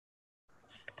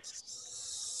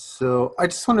So I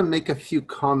just want to make a few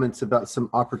comments about some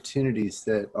opportunities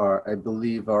that I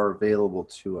believe are available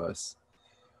to us.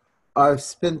 I've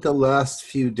spent the last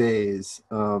few days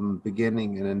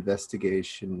beginning an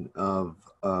investigation of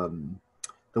the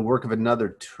work of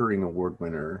another Turing Award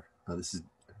winner.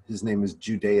 His name is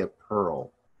Judea Pearl.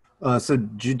 So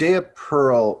Judea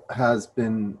Pearl has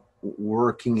been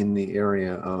working in the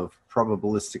area of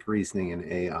probabilistic reasoning and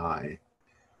AI.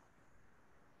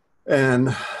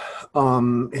 And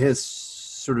his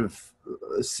sort of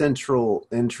central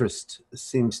interest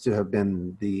seems to have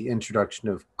been the introduction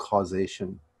of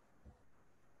causation.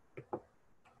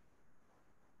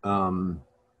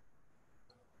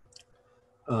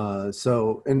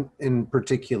 So in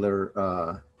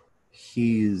particular,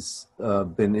 he's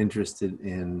been interested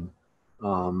in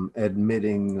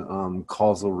admitting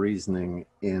causal reasoning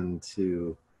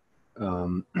into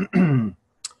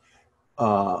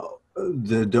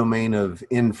the domain of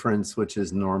inference, which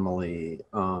is normally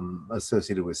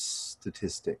associated with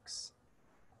statistics.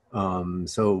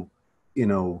 So,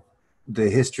 the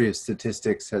history of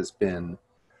statistics has been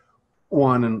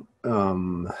one,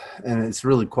 and it's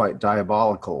really quite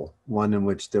diabolical, one in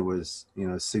which there was,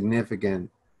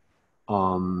 significant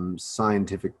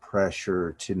scientific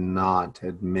pressure to not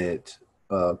admit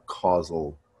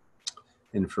causal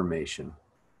information,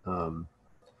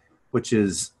 which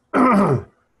is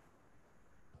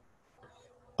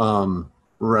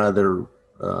rather,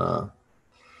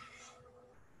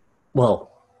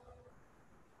 well,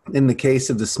 in the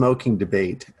case of the smoking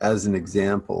debate, as an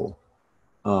example,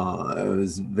 it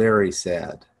was very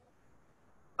sad.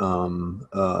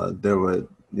 There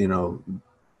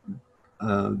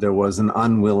was an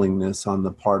unwillingness on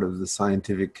the part of the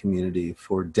scientific community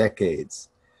for decades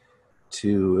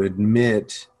to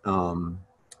admit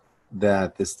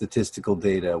that the statistical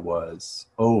data was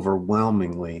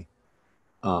overwhelmingly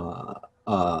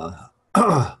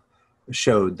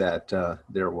showed that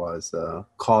there was a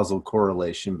causal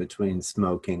correlation between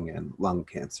smoking and lung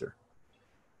cancer.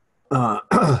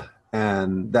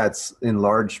 And that's in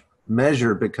large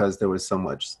measure because there was so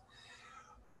much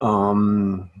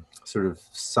sort of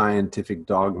scientific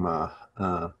dogma.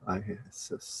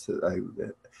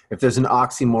 If there's an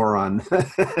oxymoron,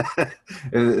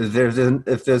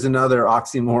 if there's another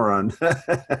oxymoron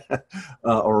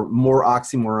or more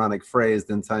oxymoronic phrase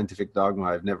than scientific dogma,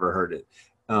 I've never heard it.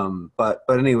 But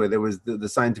anyway, there was the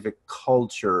scientific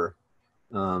culture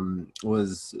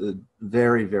was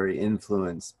very, very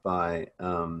influenced by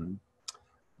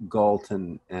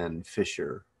Galton and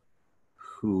Fisher,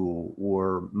 who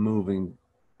were moving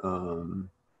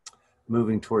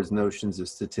towards notions of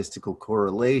statistical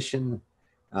correlation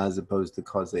as opposed to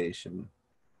causation.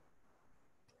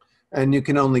 And you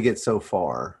can only get so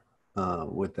far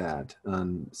with that.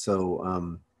 And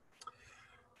so,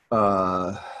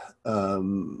 but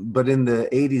in the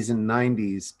 80s and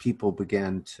 90s, people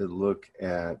began to look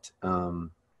at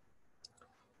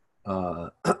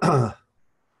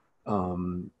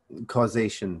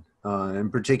causation, in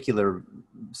particular,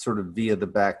 sort of via the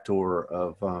back door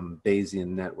of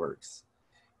Bayesian networks.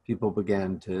 People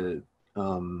began to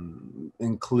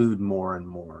include more and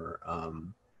more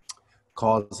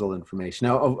causal information.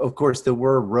 Now, of course, there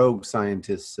were rogue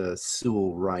scientists.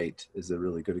 Sewell Wright is a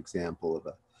really good example of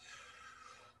a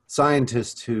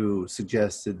scientist who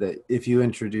suggested that if you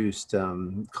introduced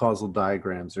causal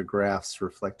diagrams or graphs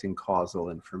reflecting causal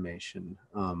information,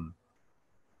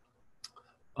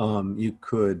 you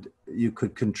could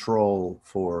control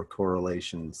for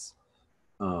correlations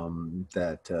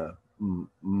that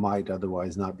might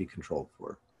otherwise not be controlled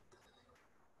for.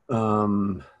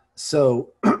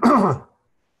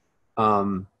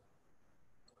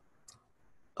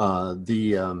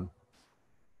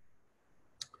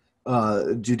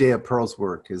 Judea Pearl's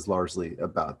work is largely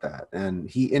about that, and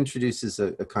he introduces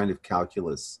a kind of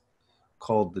calculus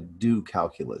called the do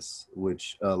calculus,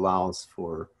 which allows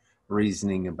for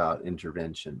reasoning about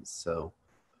interventions. So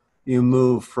you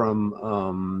move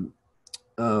from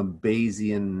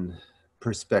Bayesian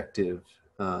perspective,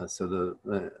 so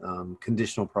the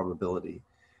conditional probability,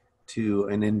 to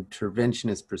an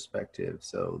interventionist perspective.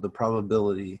 So the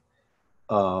probability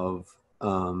of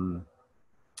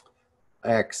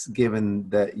X given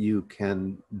that you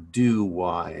can do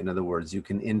Y. In other words, you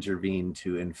can intervene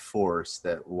to enforce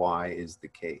that Y is the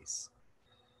case.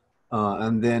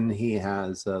 And then he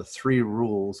has 3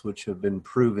 rules which have been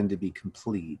proven to be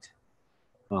complete,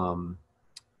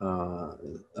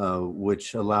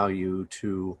 which allow you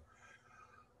to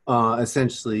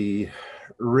essentially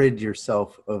rid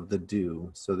yourself of the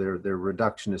do. So they're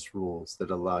reductionist rules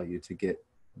that allow you to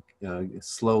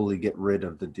slowly get rid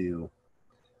of the do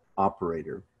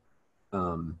operator.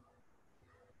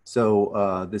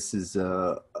 So this is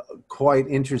quite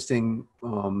interesting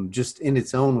just in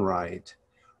its own right,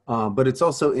 but it's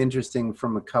also interesting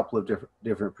from a couple of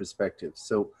different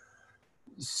perspectives.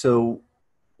 So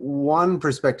one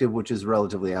perspective, which is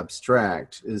relatively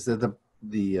abstract, is that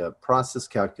the process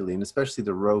calculi, and especially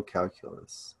the row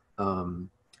calculus,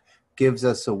 gives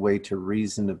us a way to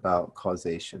reason about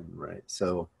causation, right?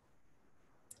 So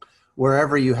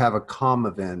wherever you have a COM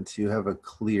event, you have a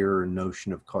clear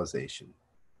notion of causation,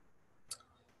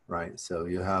 right? So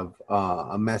you have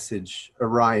a message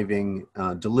arriving,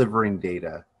 delivering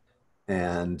data,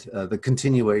 and the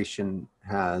continuation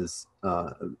has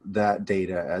that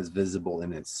data as visible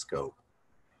in its scope.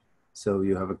 So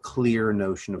you have a clear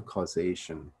notion of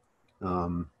causation.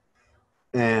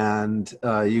 And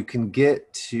you can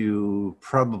get to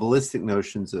probabilistic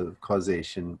notions of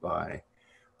causation by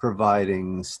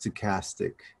providing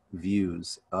stochastic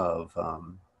views of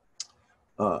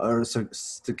or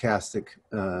stochastic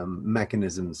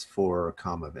mechanisms for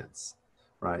COM events,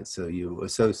 right? So you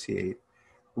associate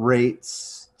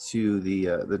rates to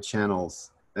the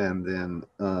channels, and then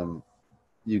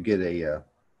you get a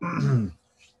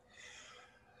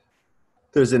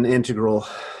there's an integral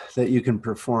that you can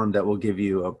perform that will give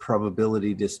you a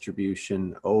probability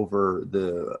distribution over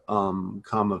the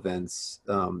COM events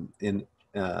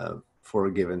for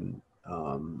a given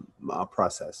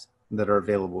process that are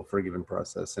available for a given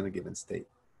process in a given state.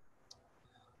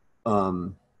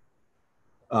 So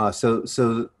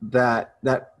that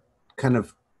kind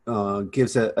of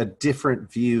gives a different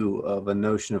view of a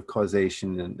notion of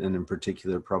causation, and in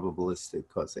particular probabilistic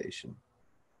causation.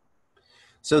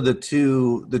 So the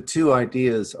two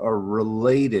ideas are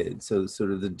related. So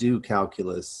sort of the do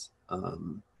calculus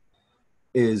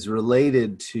is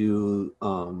related to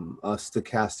a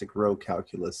stochastic row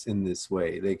calculus in this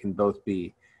way. They can both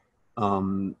be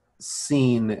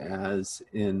seen as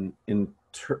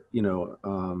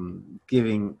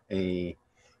giving a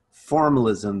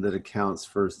formalism that accounts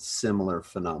for similar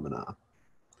phenomena,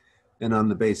 and on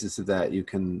the basis of that, you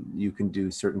can do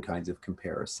certain kinds of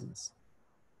comparisons.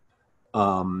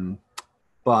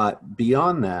 But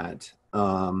beyond that,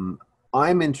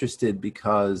 I'm interested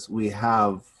because we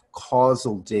have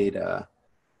causal data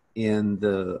in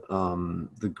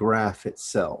the graph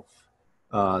itself.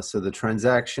 So the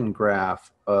transaction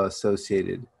graph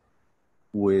associated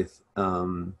with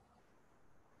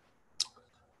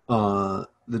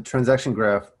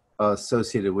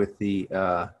with the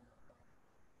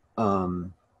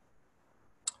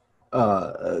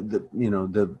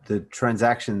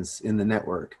transactions in the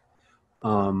network,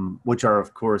 which are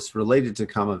of course related to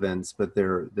COM events, but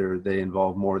they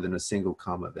involve more than a single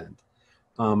COM event,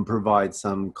 provide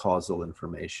some causal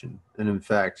information. And in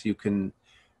fact, you can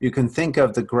think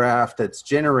of the graph that's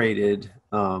generated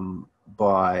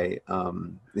by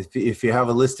if you have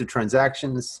a list of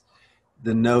transactions,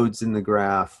 the nodes in the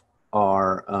graph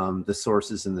are the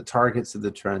sources and the targets of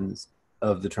the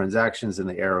transactions, and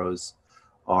the arrows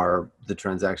are the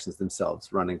transactions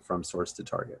themselves running from source to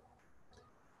target.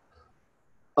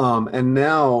 And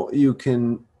now you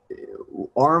can,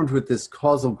 armed with this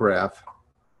causal graph,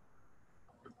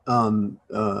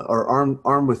 or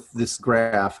armed with this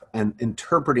graph and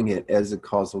interpreting it as a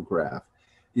causal graph,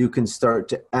 you can start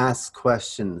to ask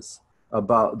questions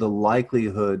about the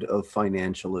likelihood of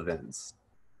financial events.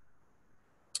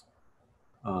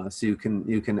 So you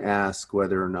can ask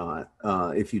whether or not,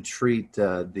 if you treat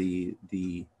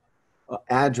the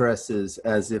addresses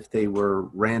as if they were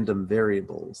random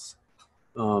variables,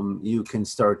 you can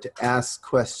start to ask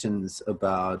questions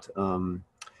about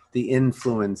the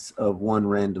influence of one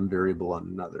random variable on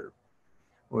another,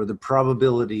 or the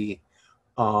probability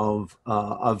of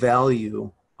a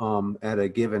value at a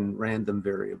given random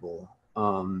variable,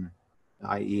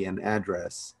 i.e. an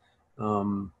address.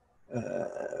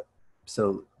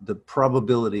 So the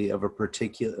probability of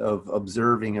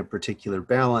observing a particular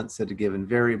balance at a given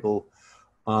variable,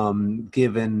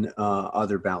 given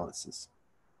other balances.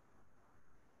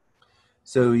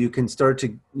 So you can start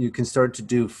to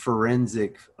do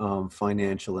forensic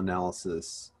financial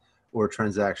analysis or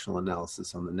transactional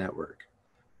analysis on the network.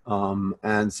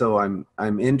 And so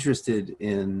I'm interested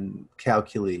in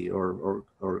calculi or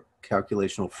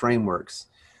calculational frameworks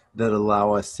that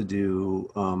allow us to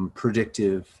do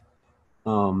predictive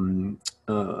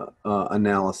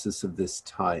analysis of this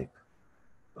type.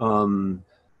 And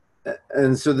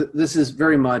so this is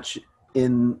very much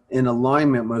in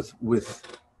alignment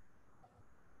with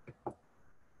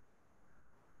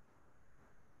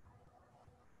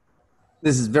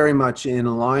this is very much in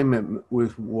alignment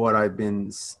with what I've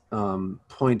been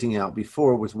pointing out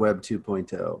before with Web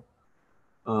 2.0.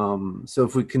 So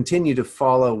if we continue to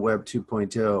follow Web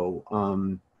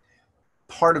 2.0,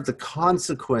 part of the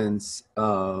consequence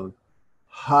of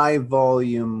high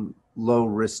volume, low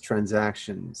risk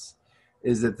transactions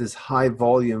is that this high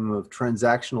volume of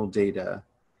transactional data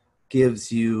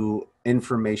gives you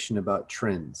information about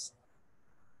trends.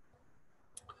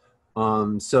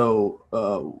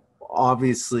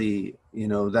 Obviously, you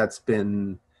know, that's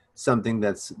been something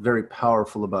that's very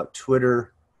powerful about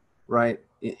Twitter, right?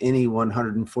 Any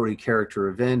 140 character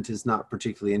event is not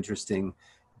particularly interesting,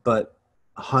 but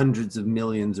hundreds of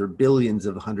millions or billions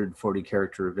of 140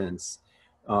 character events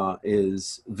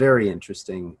is very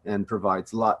interesting and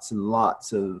provides lots and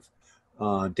lots of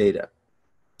data.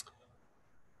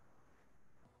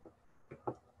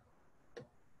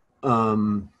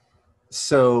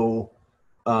 So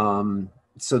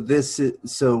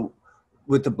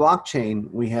with the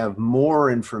blockchain, we have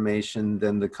more information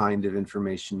than the kind of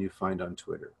information you find on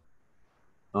Twitter.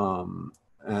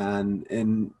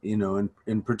 And you know,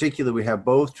 in particular, we have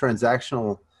both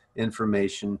transactional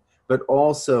information, but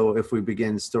also if we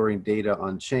begin storing data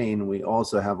on chain, we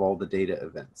also have all the data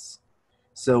events.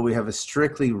 So we have a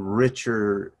strictly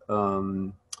richer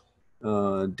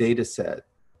data set,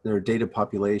 or data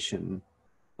population,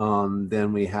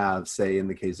 than we have, say, in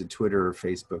the case of Twitter or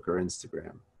Facebook or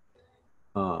Instagram,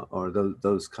 or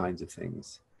those kinds of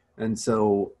things. And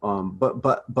so,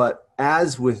 but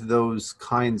as with those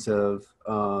kinds of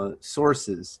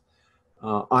sources,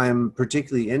 I'm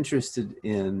particularly interested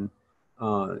in,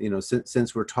 you know,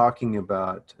 since we're talking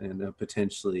about, you know,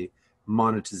 potentially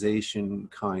monetization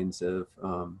kinds of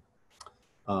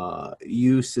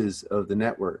uses of the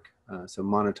network. So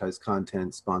monetized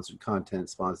content,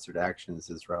 sponsored actions,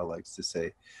 as Raul likes to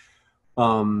say.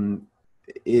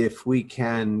 If we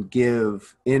can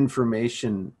give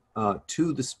information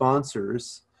to the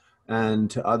sponsors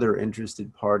and to other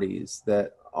interested parties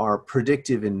that are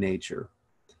predictive in nature,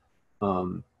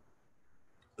 and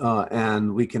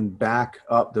we can back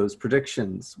up those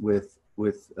predictions with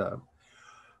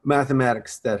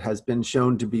mathematics that has been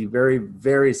shown to be very,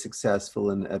 very successful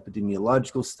in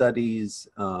epidemiological studies,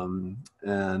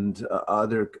 and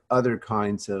other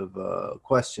kinds of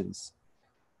questions,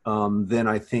 then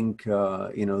I think,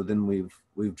 you know, then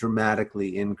we've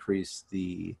dramatically increased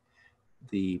the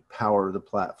power of the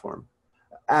platform.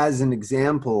 As an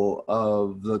example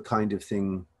of the kind of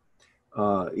thing,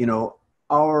 you know,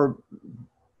 our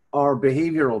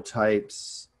behavioral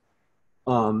types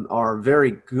are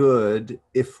very good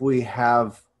if we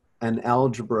have an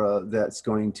algebra that's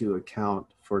going to account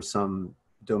for some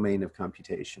domain of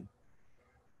computation.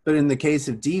 But in the case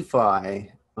of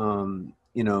DeFi,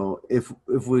 you know, if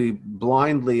we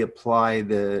blindly apply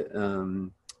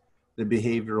the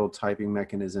behavioral typing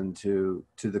mechanism to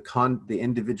the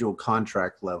individual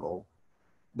contract level,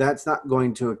 that's not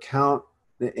going to account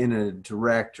in a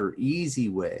direct or easy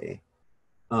way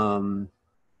for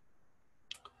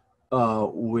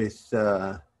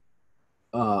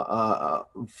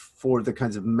the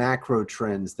kinds of macro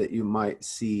trends that you might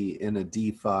see in a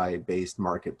DeFi-based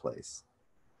marketplace,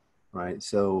 right?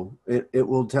 So it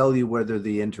will tell you whether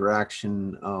the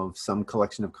interaction of some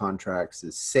collection of contracts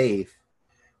is safe,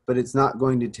 but it's not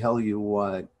going to tell you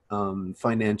what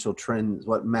financial trends,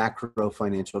 what macro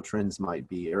financial trends might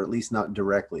be, or at least not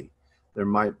directly. There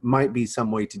might be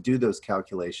some way to do those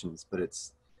calculations, but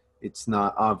it's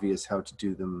not obvious how to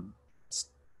do them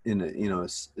in a, you know,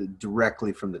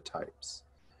 directly from the types.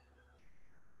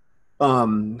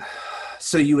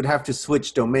 So you would have to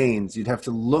switch domains. You'd have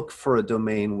to look for a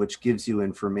domain which gives you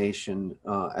information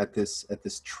at this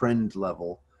trend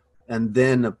level, and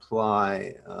then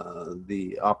apply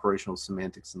the operational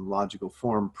semantics and logical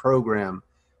form program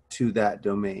to that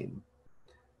domain.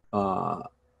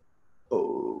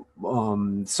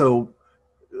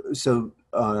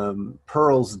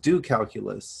 Pearl's do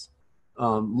calculus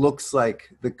looks like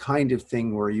the kind of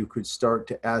thing where you could start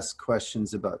to ask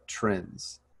questions about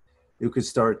trends. You could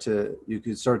start to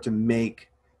make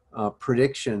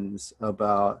predictions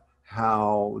about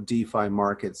how DeFi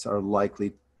markets are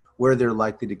likely, where they're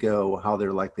likely to go, how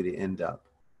they're likely to end up,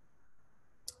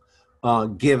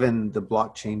 given the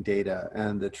blockchain data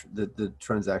and the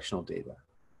transactional data.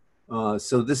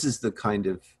 So this is the kind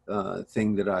of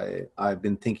thing that I've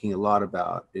been thinking a lot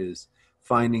about, is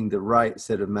finding the right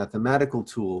set of mathematical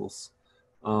tools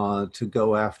to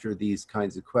go after these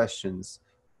kinds of questions,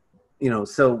 you know,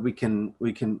 so we can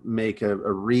make a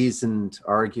reasoned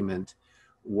argument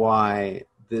why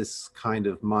this kind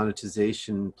of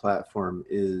monetization platform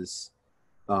is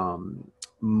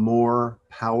more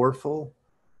powerful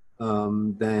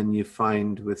than you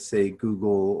find with, say,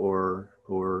 Google or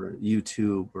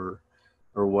YouTube or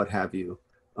what have you.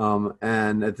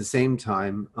 and at the same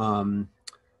time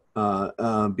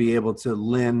be able to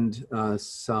lend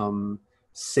some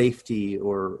safety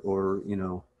or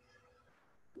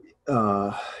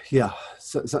yeah,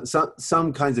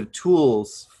 some kinds of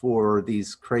tools for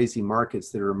these crazy markets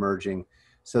that are emerging,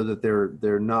 so that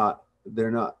they're not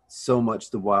so much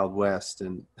the Wild West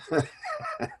and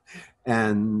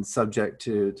and subject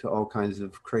to all kinds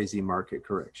of crazy market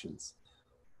corrections.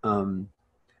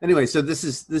 Anyway, so this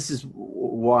is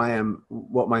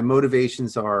what my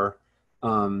motivations are.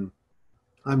 I'm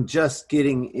just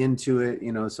getting into it,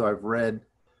 so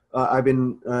I've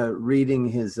been reading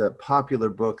his popular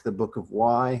book, The Book of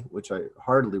Why, which I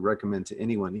heartily recommend to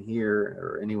anyone here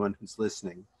or anyone who's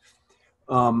listening.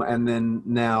 And then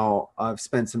now I've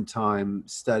spent some time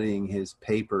studying his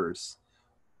papers.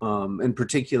 In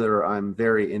particular, I'm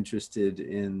very interested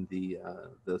in the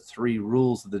three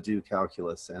rules of the due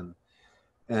calculus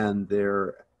and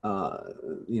their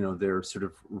their sort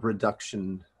of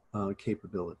reduction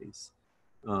capabilities.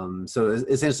 So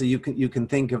essentially, you can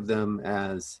think of them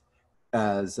as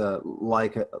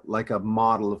like a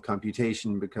model of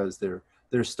computation, because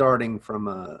they're starting from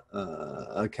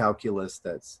a calculus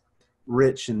that's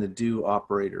rich in the do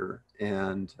operator,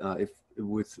 and if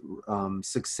with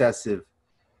successive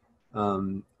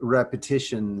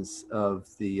repetitions of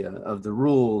the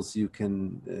rules, you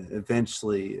can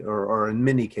eventually, or in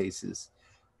many cases,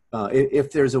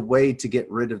 if there's a way to get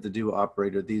rid of the do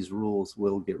operator, these rules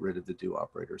will get rid of the do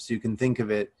operator. So you can think of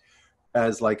it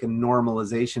as like a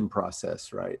normalization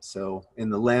process, right? So in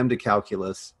the lambda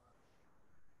calculus,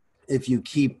 if you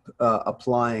keep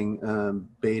applying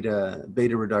beta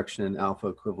reduction and alpha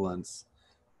equivalence,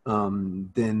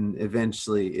 then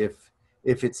eventually, if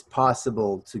it's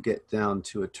possible to get down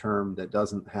to a term that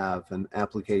doesn't have an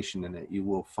application in it, you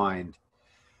will find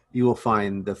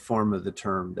the form of the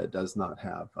term that does not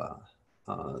have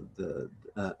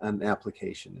an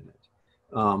application in it.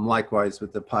 Likewise,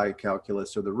 with the pi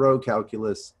calculus or the rho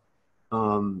calculus,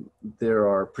 there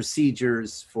are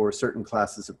procedures for certain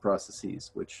classes of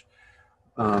processes, which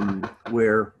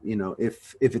where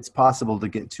if it's possible to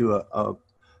get to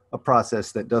a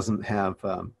process that doesn't have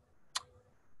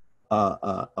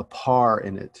a par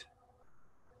in it,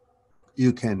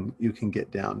 you can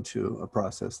get down to a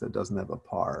process that doesn't have a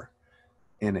par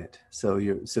in it. So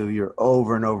you're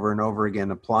over and over and over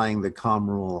again applying the COM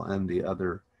rule and the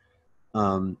other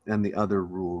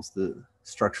rules, the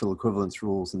structural equivalence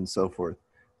rules and so forth,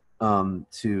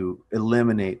 to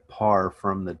eliminate par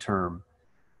from the term.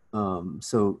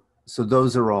 So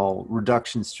those are all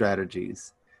reduction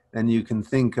strategies. And you can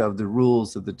think of the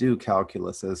rules of the do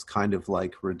calculus as kind of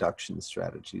like reduction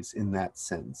strategies in that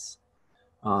sense.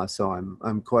 So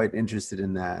I'm quite interested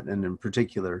in that, and in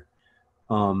particular,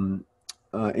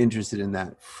 interested in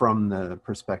that from the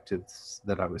perspectives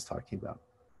that I was talking about.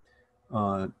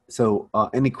 So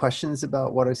any questions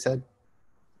about what I said?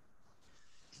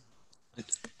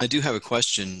 I do have a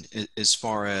question as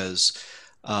far as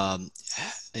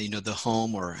the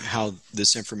home, or how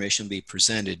this information will be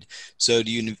presented. So do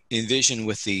you envision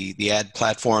with the ad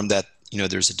platform that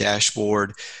there's a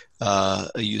dashboard, a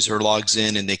user logs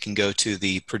in and they can go to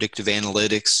the predictive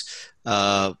analytics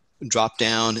drop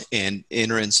down and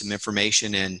enter in some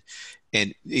information, and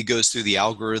it goes through the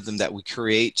algorithm that we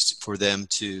create for them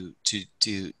to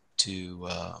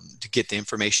get the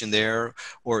information there?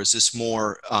 Or is this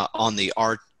more on the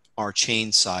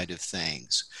RChain side of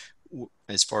things?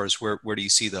 As far as where do you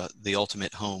see the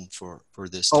ultimate home for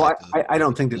this type of? I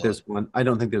don't think that there's one. I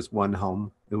don't think there's one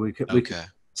home. We could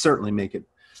certainly make it.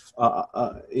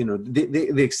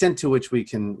 The extent to which we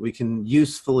can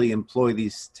usefully employ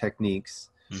these techniques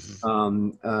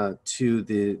to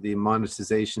the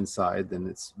monetization side, then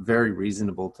it's very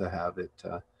reasonable to have it.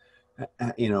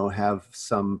 Have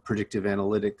some predictive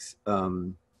analytics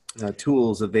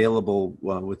tools available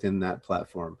within that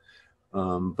platform.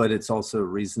 But it's also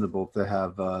reasonable to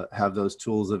have those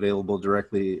tools available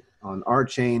directly on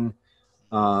RChain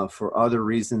for other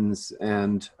reasons.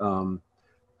 And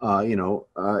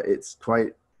it's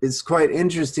quite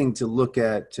interesting to look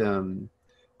at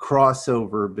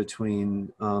crossover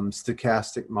between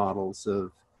stochastic models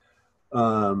of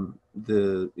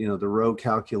the rho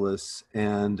calculus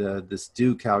and this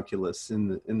do calculus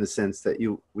in the sense that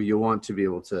you want to be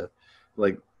able to,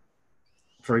 like,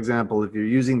 for example, if you're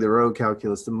using the rho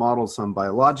calculus to model some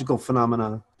biological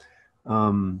phenomena,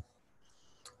 then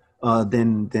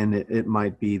it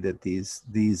might be that the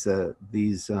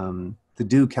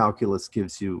do calculus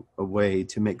gives you a way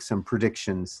to make some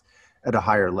predictions at a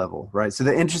higher level, right? So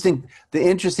the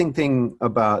interesting thing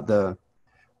about the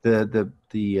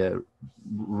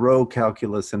rho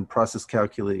calculus and process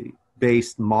calculi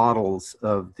based models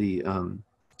of the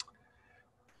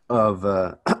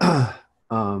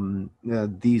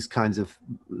these kinds of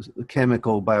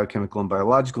chemical, biochemical, and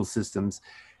biological systems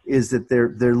is that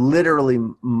they're literally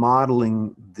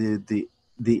modeling the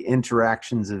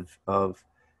interactions of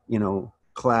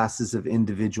classes of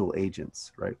individual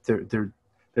agents, right? They're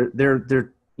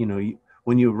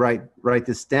when you write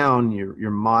this down,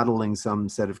 you're modeling some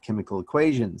set of chemical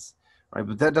equations, right?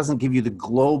 But that doesn't give you the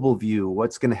global view,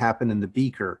 what's going to happen in the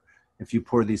beaker if you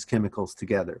pour these chemicals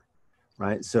together.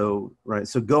 Right. So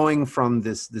going from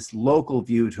this local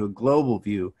view to a global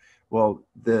view, well,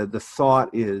 the thought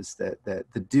is that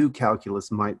the do calculus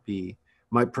might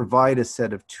provide a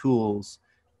set of tools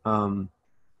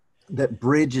that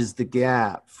bridges the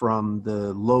gap from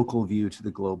the local view to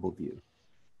the global view.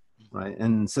 Right.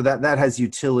 And so that has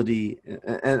utility.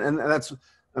 And that's,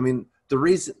 I mean,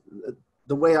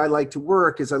 the way I like to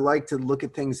work is I like to look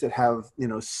at things that have,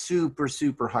 super,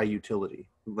 super high utility.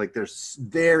 Like they're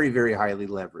very, very highly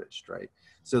leveraged, right?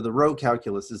 So the row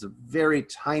calculus is a very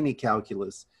tiny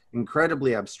calculus,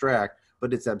 incredibly abstract,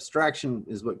 but its abstraction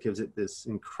is what gives it this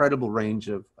incredible range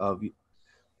of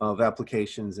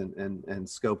applications and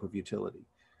scope of utility.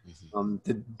 Mm-hmm.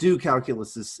 The do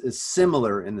calculus is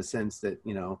similar in the sense that,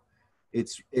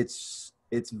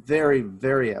 it's very,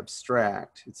 very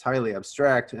abstract. It's highly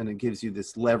abstract, and it gives you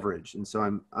this leverage. And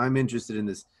so I'm interested in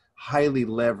this highly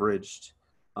leveraged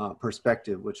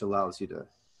perspective, which allows you to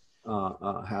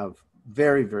have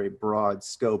very, very broad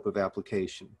scope of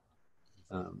application.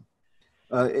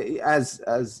 As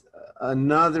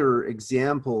another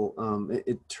example,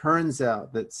 it turns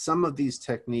out that some of these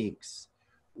techniques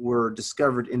were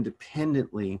discovered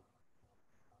independently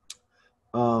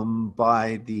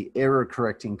by the error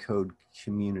correcting code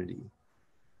community.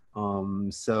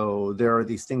 So there are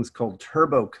these things called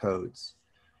turbo codes,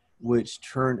 which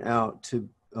turn out to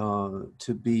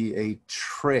be a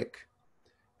trick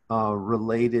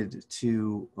related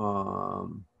to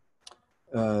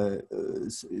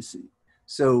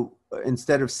so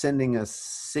instead of sending a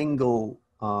single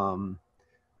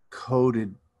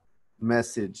coded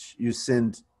message, you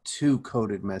send two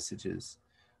coded messages,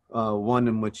 one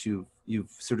in which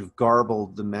you've sort of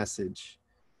garbled the message,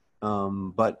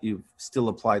 but you've still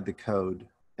applied the code,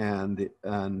 and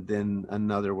then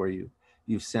another where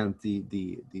you've sent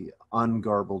the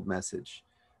ungarbled message,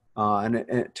 and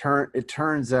it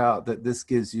turns out that this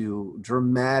gives you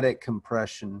dramatic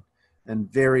compression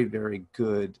and very, very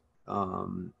good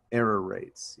error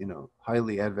rates,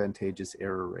 highly advantageous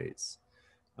error rates.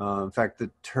 In fact, the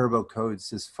turbo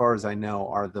codes, as far as I know,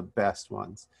 are the best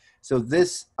ones. So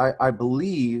this, I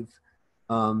believe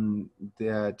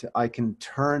that I can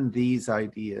turn these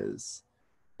ideas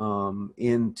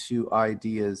into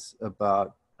ideas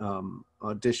about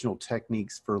additional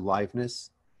techniques for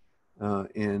liveness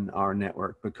in our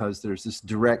network, because there's this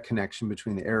direct connection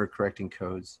between the error correcting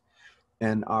codes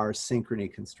and our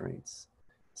synchrony constraints.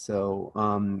 So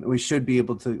we should be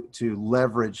able to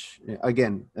leverage,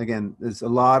 again, there's a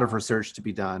lot of research to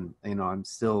be done. I'm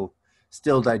still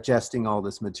digesting all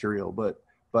this material, but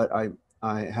I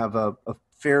have a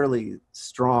fairly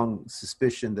strong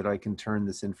suspicion that I can turn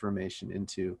this information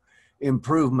into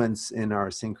improvements in our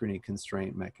synchrony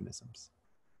constraint mechanisms.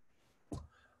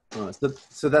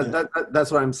 So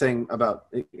that's what I'm saying about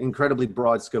incredibly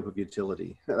broad scope of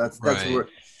utility. That's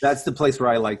the place where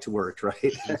I like to work,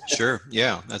 right? Sure.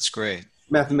 Yeah, that's great.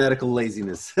 Mathematical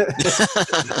laziness. I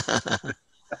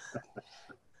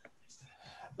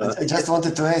just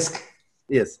wanted to ask.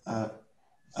 Yes.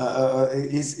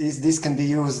 Is this can be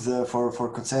used for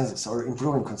consensus or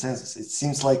improving consensus? It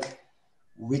seems like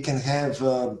we can have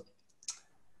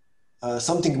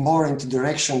something more into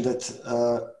direction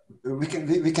that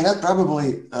we cannot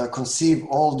probably conceive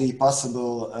all the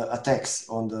possible attacks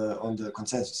on the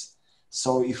consensus.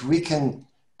 So if we can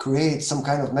create some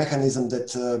kind of mechanism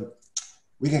that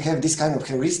we can have this kind of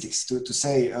heuristics to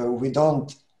say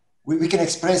we can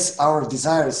express our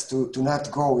desires to not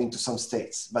go into some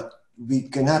states, but we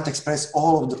cannot express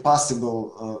all of the possible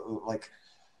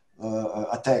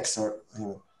attacks or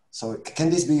So can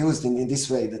this be used in this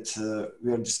way that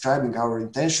we are describing our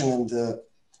intention, and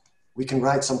we can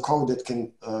write some code that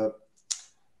can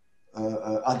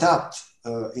adapt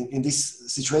in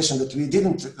this situation that we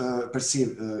didn't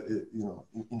perceive,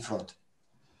 in front?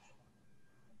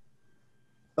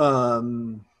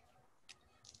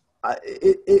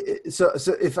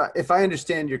 So if I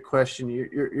understand your question,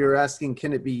 you're asking,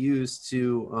 can it be used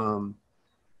to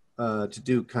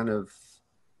do kind of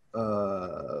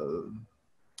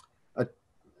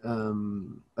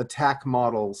attack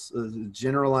models,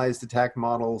 generalized attack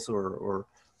models, or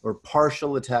or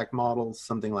partial attack models,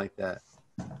 something like that.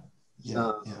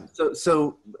 Yeah,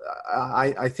 So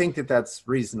I think that that's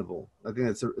reasonable. I think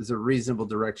that's is a reasonable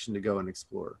direction to go and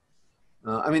explore.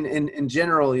 I mean, in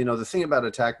general, you know, the thing about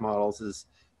attack models is,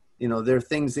 you know, there are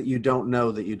things that you don't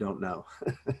know that you don't know,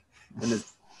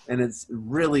 and it's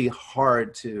really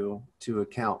hard to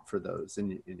account for those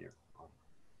in your.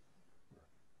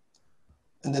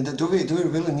 And then do we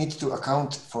really need to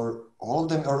account for all of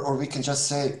them, or we can just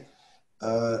say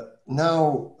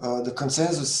now the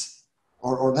consensus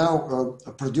or now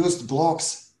produced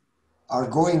blocks are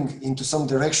going into some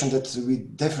direction that we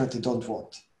definitely don't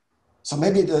want. So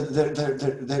maybe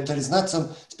there is not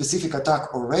some specific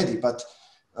attack already, but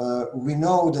we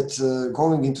know that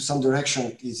going into some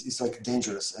direction is like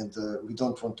dangerous, and we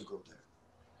don't want to go there.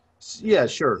 Yeah,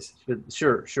 sure.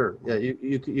 Yeah,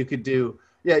 you could do,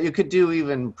 yeah, you could do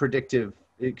even predictive.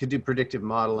 You could do predictive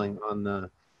modeling on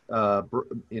the,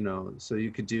 you know, so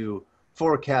you could do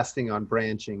forecasting on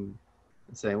branching,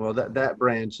 and saying, well, that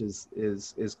branch is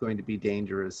going to be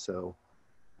dangerous, so,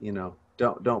 you know,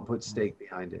 don't put stake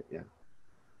behind it. Yeah,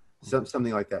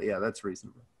 something like that. Yeah, that's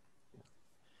reasonable.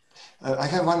 I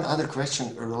have one other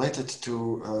question related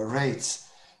to rates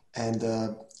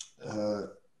and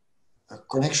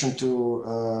connection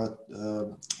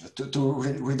to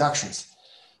reductions.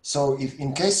 So if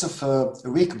in case of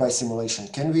weak by simulation,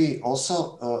 can we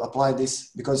also apply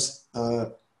this? Because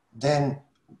then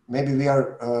maybe we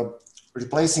are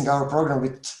replacing our program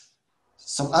with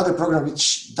some other program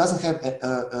which doesn't have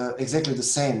exactly the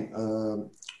same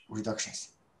reductions.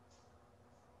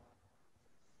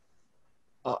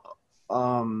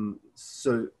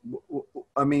 So,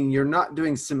 I mean, you're not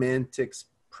doing semantics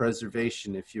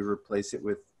preservation if you replace it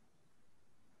with,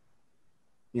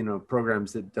 you know,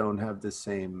 programs that don't have the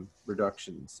same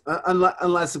reductions,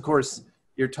 unless of course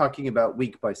you're talking about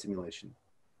weak by simulation.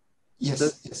 Yes, so,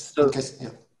 yes. So okay, yeah.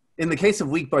 In the case of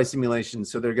weak by simulation,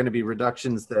 so there are going to be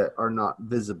reductions that are not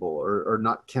visible or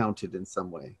not counted in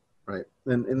some way, right?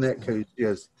 And in that case,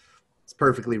 yes, it's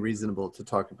perfectly reasonable to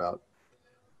talk about,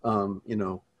 you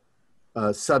know,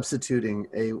 substituting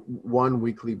one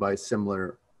weakly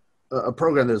bisimilar, a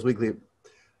program that is weakly.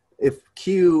 If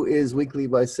Q is weakly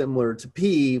bisimilar to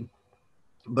P,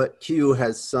 but Q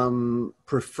has some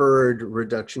preferred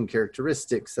reduction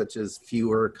characteristics, such as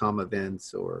fewer comma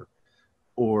events or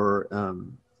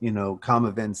you know, comma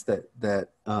events that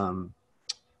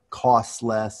cost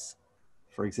less,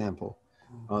 for example,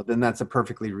 then that's a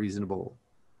perfectly reasonable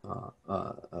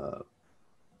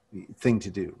thing to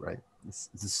do, right?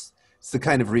 It's the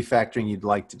kind of refactoring you'd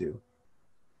like to do.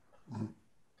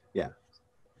 Yeah.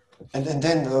 And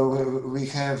then we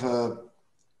have how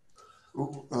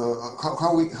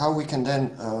we can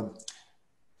then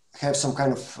have some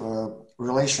kind of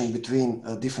relation between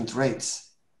different rates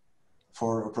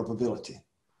for probability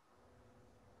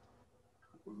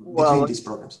between these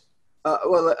programs.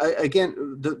 Well,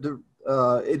 again,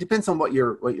 it depends on what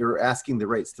you're asking the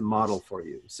rates to model for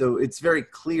you. So it's very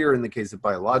clear in the case of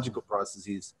biological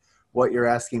processes what you're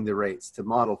asking the rates to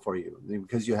model for you,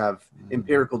 because you have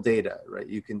empirical data, right?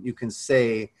 You can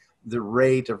say the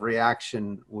rate of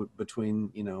reaction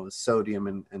between, you know, sodium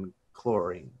and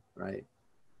chlorine, right?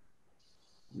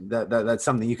 That's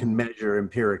something you can measure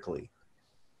empirically.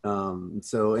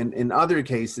 So in other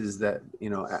cases that, you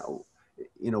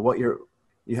know what you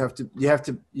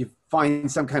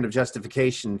find some kind of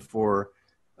justification for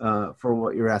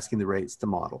what you're asking the rates to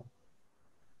model.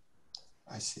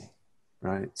 I see.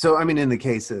 Right. So I mean, in the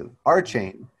case of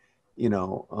RChain, you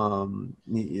know,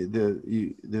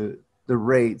 the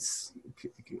rates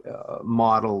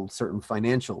model certain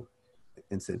financial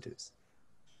incentives.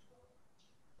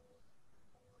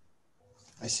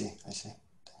 I see. Thanks.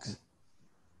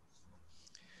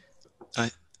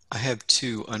 I have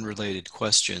two unrelated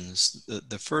questions.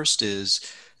 The first is,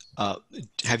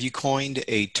 have you coined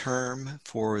a term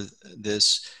for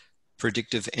this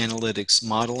predictive analytics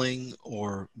modeling,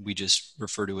 or we just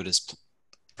refer to it as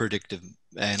predictive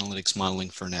analytics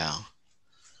modeling for now?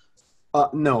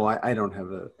 No, I don't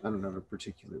have a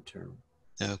particular term.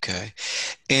 Okay.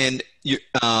 And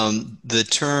the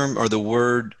term or the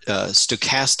word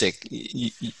stochastic, you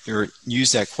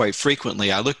use that quite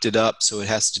frequently. I looked it up, so it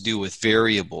has to do with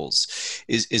variables.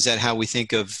 Is that how we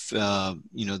think of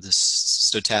you know,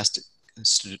 this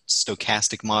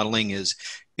stochastic modeling, is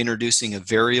introducing of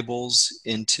variables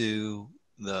into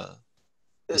the?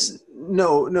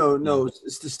 No.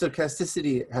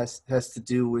 Stochasticity has to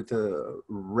do with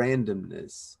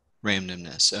randomness.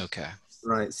 Randomness. Okay.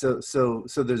 Right. So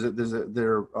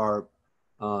there are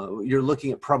you're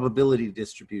looking at probability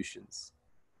distributions.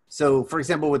 So, for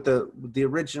example, with the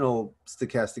original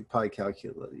stochastic pi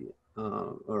calculus,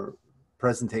 or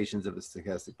presentations of a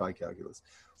stochastic pi calculus,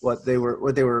 what they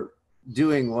were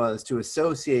doing was to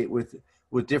associate with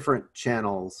different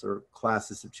channels or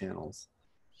classes of channels.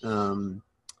 So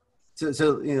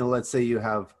you know, let's say you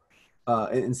have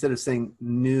instead of saying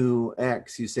new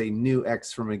x, you say new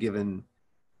x from a given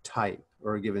type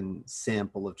or a given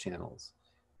sample of channels,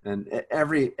 and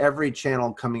every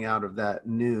channel coming out of that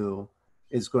new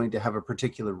is going to have a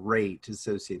particular rate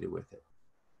associated with it.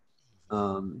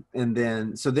 And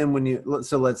then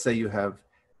let's say you have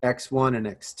x1 and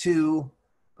x2,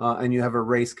 and you have a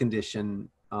race condition,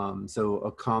 so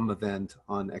a COM event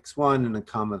on x1 and a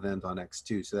COM event on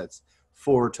x2. So that's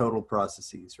 4 total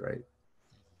processes, right?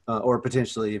 Or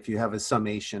potentially if you have a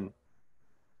summation.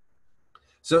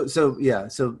 So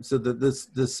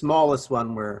the smallest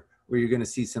one where you're going to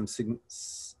see some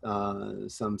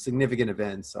significant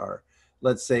events are,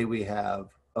 let's say we have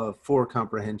a 4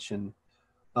 comprehension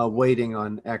weighting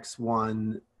on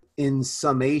x1 in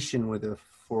summation with a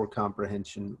 4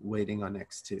 comprehension weighting on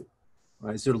x2,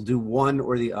 right? So it'll do one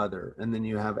or the other, and then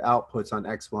you have outputs on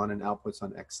x1 and outputs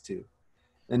on x2.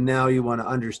 And now you want to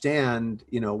understand,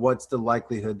 you know, what's the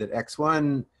likelihood that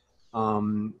x1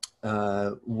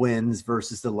 wins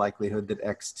versus the likelihood that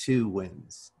x2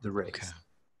 wins the race, okay,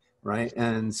 right?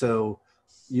 And so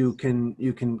you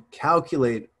can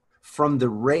calculate from the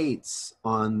rates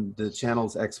on the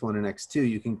channels x1 and x2,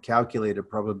 you can calculate a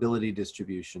probability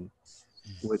distribution,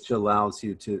 which allows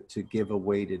you to give a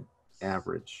weighted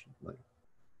average.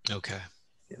 Okay.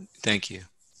 Yeah. Thank you.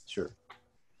 Sure.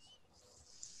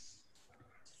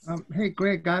 Hey,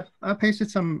 Greg, I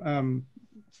pasted some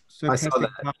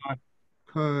stochastic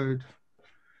code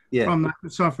from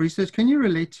Microsoft Research. Can you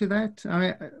relate to that? I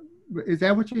mean, is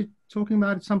that what you're talking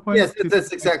about at some point? Yes,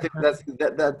 that's exactly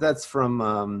that's from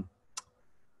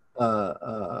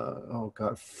oh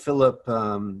God, Philip.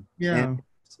 Yeah,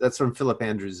 that's from Philip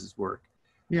Andrews' work.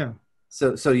 Yeah.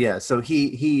 So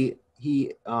he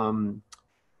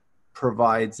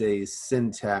provides a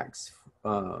syntax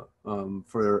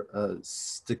for a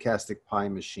stochastic pi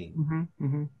machine,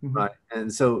 right?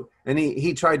 And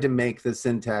he tried to make the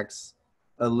syntax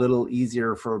a little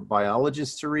easier for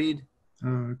biologists to read.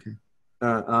 Oh, okay.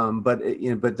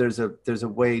 But there's a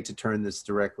way to turn this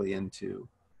directly into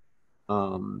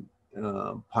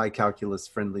pi calculus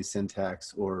friendly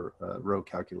syntax or row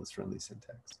calculus friendly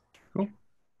syntax. Cool.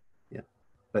 Yeah,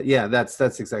 but yeah, that's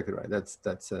exactly right.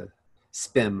 That's a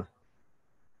SPIM.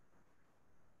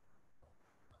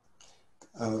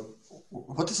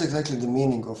 What is exactly the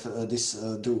meaning of this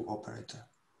do operator?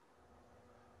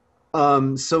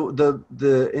 So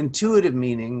the intuitive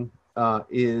meaning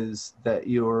is that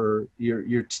you're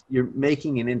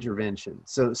making an intervention.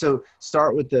 So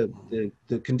start with the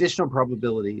conditional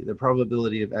probability, the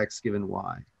probability of x given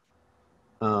y,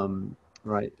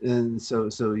 right? And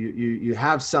so you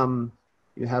have some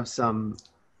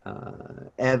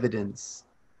evidence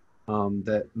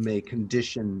that may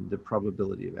condition the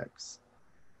probability of x,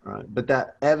 right? But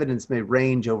that evidence may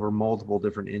range over multiple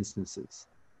different instances,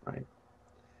 right?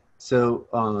 So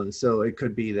it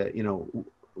could be that, you know,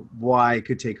 y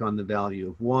could take on the value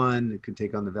of 1, it could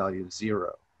take on the value of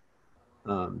 0.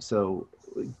 So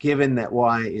given that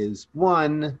y is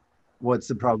 1, what's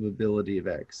the probability of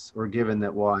x? Or given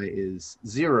that y is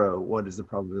 0, what is the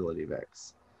probability of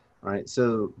x? Right?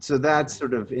 So that's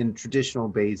sort of in traditional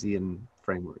Bayesian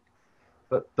framework.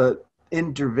 But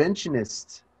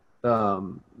interventionist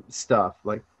stuff,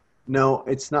 like, no,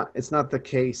 it's not the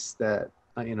case that,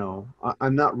 you know,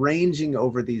 I'm not ranging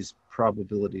over these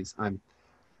probabilities.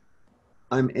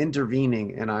 I'm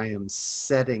intervening and I am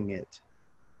setting it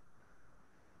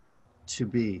to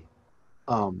be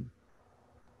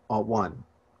 1,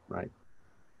 right?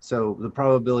 So the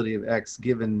probability of x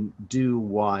given do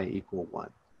y equal 1.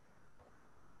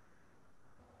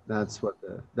 That's what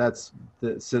the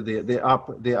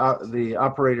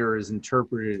operator is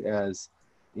interpreted as,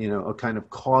 you know, a kind of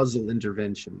causal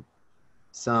intervention.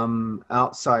 Some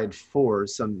outside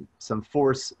force, some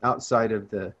force outside of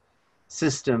the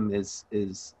system is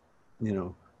you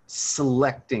know,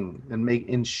 selecting and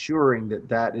ensuring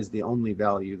that is the only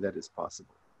value that is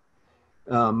possible.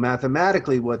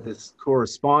 Mathematically, what this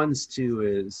corresponds to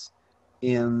is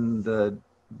in the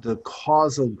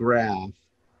causal graph,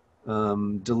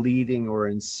 deleting or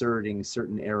inserting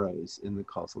certain arrows in the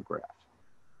causal graph.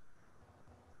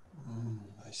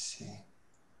 I see.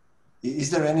 Is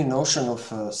there any notion of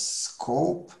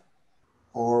scope,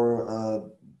 or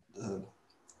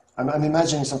I'm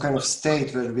imagining some kind of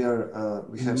state where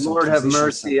we have some. Lord have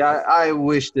mercy! I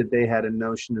wish that they had a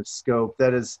notion of scope.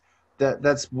 That's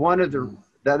one of the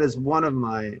that is one of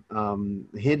my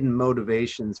hidden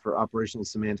motivations for operational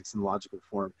semantics and logical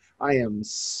form. I am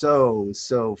so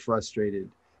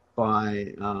frustrated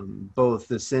by both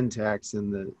the syntax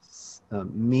and the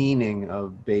meaning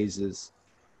of Bayes'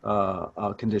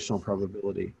 conditional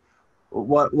probability.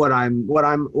 What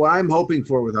I'm hoping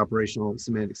for with operational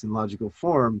semantics and logical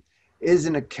form is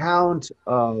an account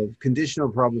of conditional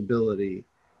probability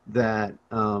that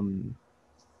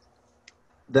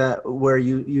where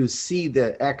you see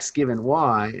the X given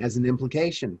Y as an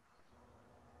implication,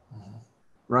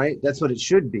 right? That's what it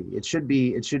should be. It should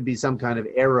be some kind of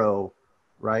arrow,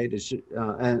 right? It should,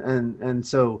 and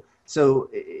so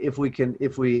if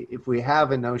we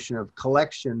have a notion of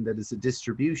collection that is a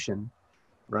distribution,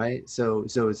 right? So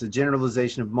it's a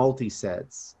generalization of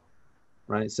multi-sets,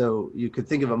 right? So you could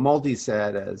think of a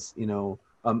multi-set as, you know,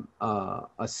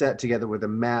 a set together with a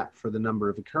map for the number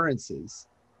of occurrences.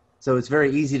 So it's very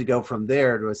easy to go from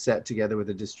there to a set together with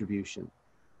a distribution,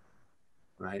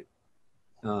 right?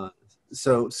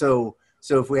 So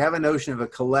if we have a notion of a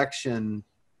collection,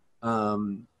 a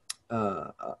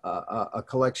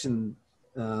collection,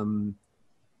 the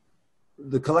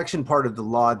collection part of the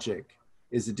logic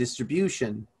is a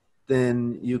distribution,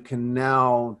 then you can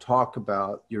now talk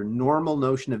about your normal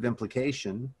notion of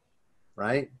implication,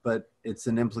 right? But it's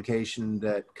an implication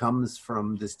that comes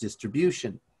from this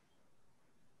distribution.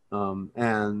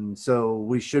 And so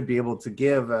we should be able to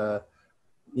give a,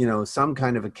 you know, some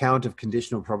kind of account of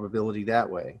conditional probability that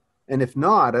way. And if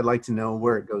not, I'd like to know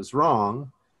where it goes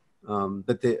wrong.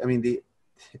 But the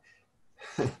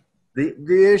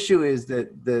issue is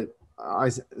that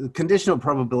conditional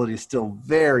probability is still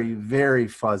very, very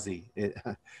fuzzy,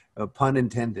 pun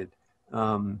intended.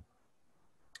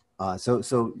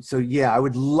 So yeah, I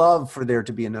would love for there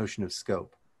to be a notion of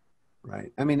scope,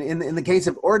 right? I mean, in the case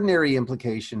of ordinary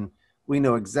implication, we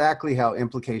know exactly how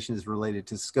implication is related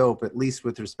to scope, at least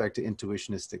with respect to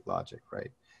intuitionistic logic,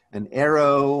 right? An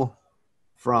arrow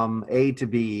from A to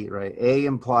B, right? A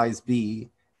implies B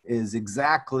is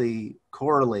exactly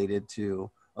correlated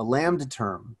to a lambda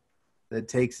term that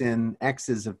takes in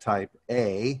x's of type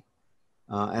A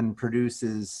and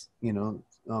produces, you know,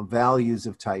 values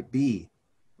of type B,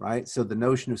 right? So the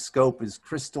notion of scope is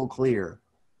crystal clear.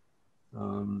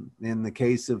 In the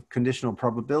case of conditional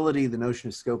probability, the notion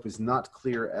of scope is not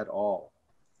clear at all.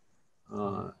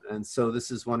 And so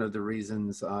this is one of the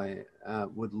reasons I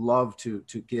would love to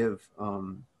give a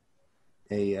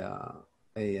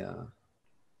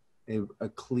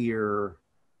clear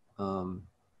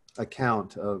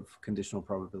account of conditional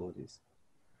probabilities.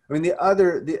 I mean,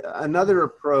 another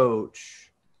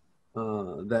approach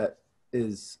that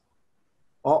is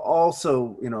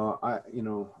also, you know,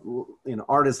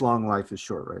 art is long, life is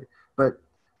short, right? But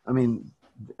I mean,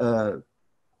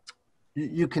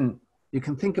 you can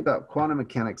think about quantum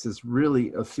mechanics as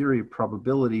really a theory of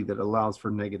probability that allows for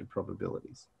negative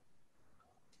probabilities.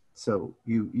 So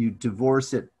you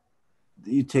divorce it.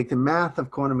 You take the math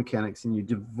of quantum mechanics and you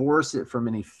divorce it from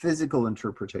any physical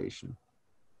interpretation,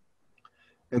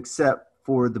 except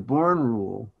for the Born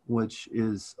rule, which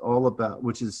is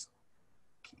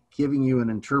giving you an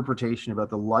interpretation about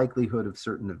the likelihood of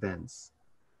certain events,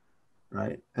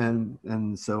 right?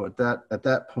 And so at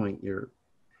that point,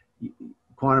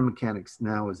 quantum mechanics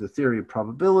now is a theory of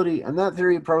probability, and that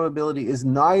theory of probability is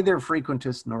neither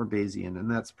frequentist nor Bayesian, and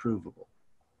that's provable.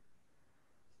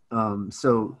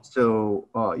 So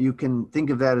you can think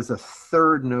of that as a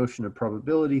third notion of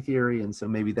probability theory, and so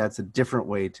maybe that's a different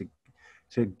way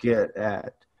to get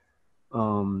at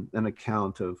an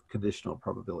account of conditional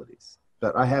probabilities.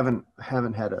 But I haven't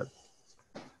had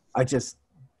I just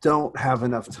don't have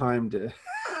enough time to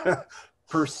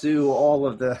pursue all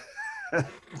of the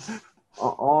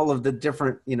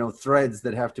different, you know, threads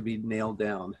that have to be nailed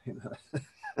down. You know?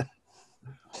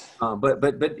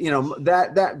 But you know,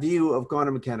 that view of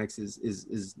quantum mechanics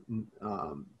is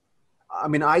I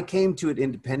mean, I came to it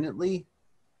independently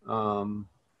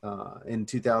in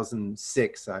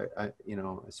 2006. I you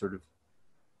know,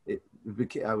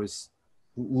 I was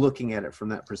looking at it from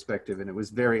that perspective, and it was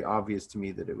very obvious to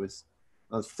me that it was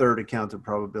a third account of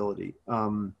probability.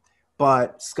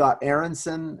 But Scott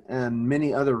Aronson and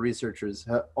many other researchers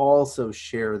also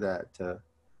share that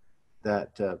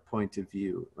point of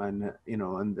view, and you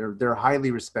know, and they're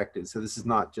highly respected. So this is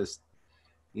not just,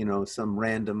 you know, some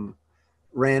random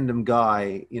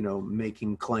guy, you know,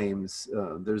 making claims.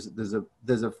 There's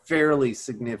a fairly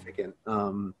significant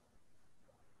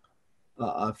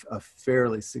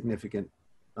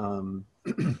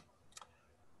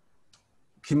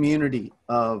community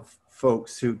of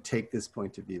folks who take this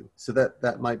point of view. So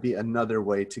that might be another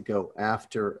way to go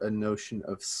after a notion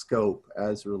of scope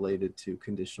as related to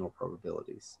conditional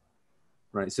probabilities,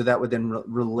 right? So that would then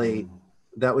relate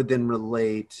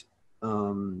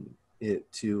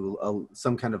it to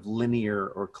some kind of linear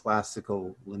or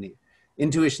classical linear,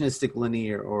 intuitionistic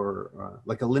linear, or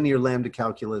like a linear lambda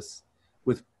calculus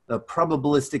with a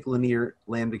probabilistic linear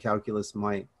lambda calculus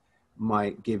might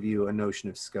give you a notion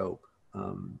of scope.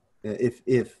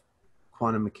 If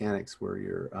quantum mechanics were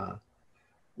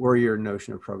your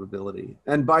notion of probability.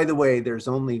 And by the way, there's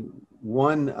only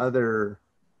one other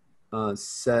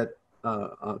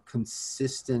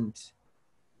consistent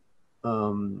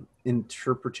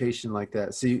interpretation like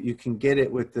that. So you can get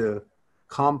it with the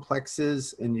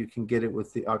complexes and you can get it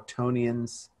with the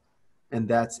octonians, and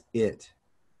that's it.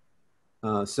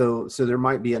 So there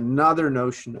might be another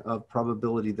notion of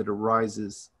probability that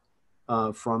arises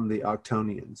from the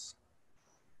octonians.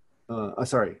 From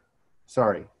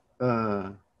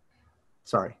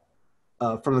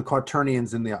the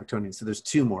quaternions and the octonians. So there's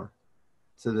two more.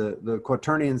 So the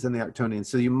quaternions and the octonians.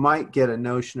 So you might get a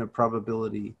notion of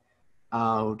probability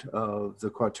out of the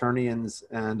quaternions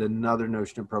and another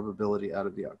notion of probability out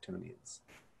of the octonians.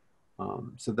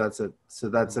 So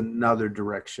that's another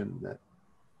direction that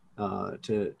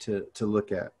to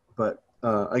look at. But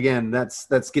again,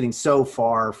 that's getting so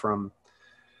far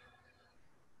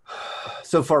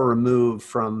removed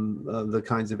from the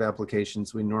kinds of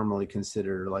applications we normally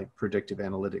consider, like predictive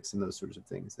analytics and those sorts of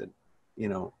things, that, you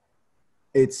know,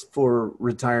 it's for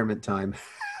retirement time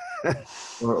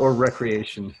or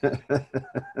recreation.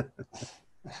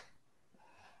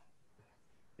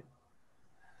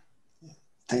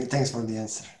 Thanks for the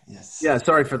answer. Yes. Yeah,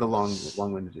 sorry for the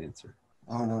long-winded answer.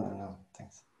 Oh, no.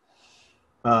 Thanks.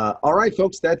 All right,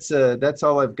 folks, that's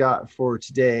all I've got for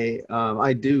today.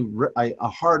 I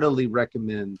heartily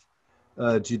recommend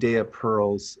Judea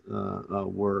Pearl's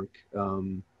work.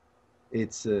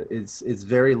 It's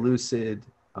very lucid.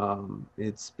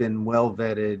 It's been well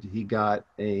vetted. He got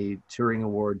a Turing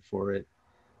Award for it.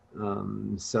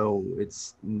 So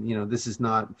it's, you know, this is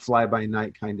not fly by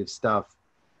night kind of stuff.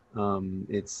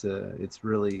 It's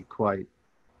really quite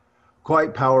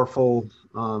powerful,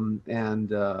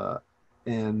 and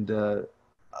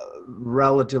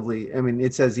relatively, I mean,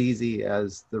 it's as easy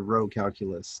as the row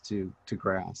calculus to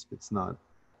grasp. It's not,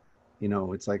 you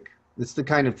know, it's the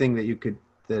kind of thing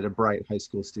that a bright high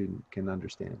school student can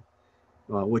understand,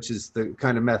 which is the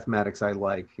kind of mathematics I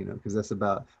like, you know, because that's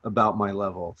about my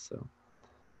level. So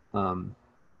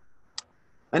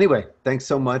anyway, thanks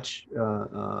so much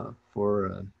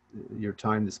for your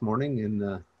time this morning,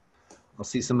 and I'll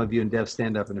see some of you in Dev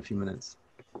Stand Up in a few minutes.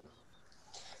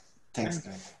 Thanks,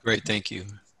 Greg. Great, thank you.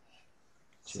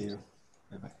 See you.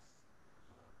 Bye-bye.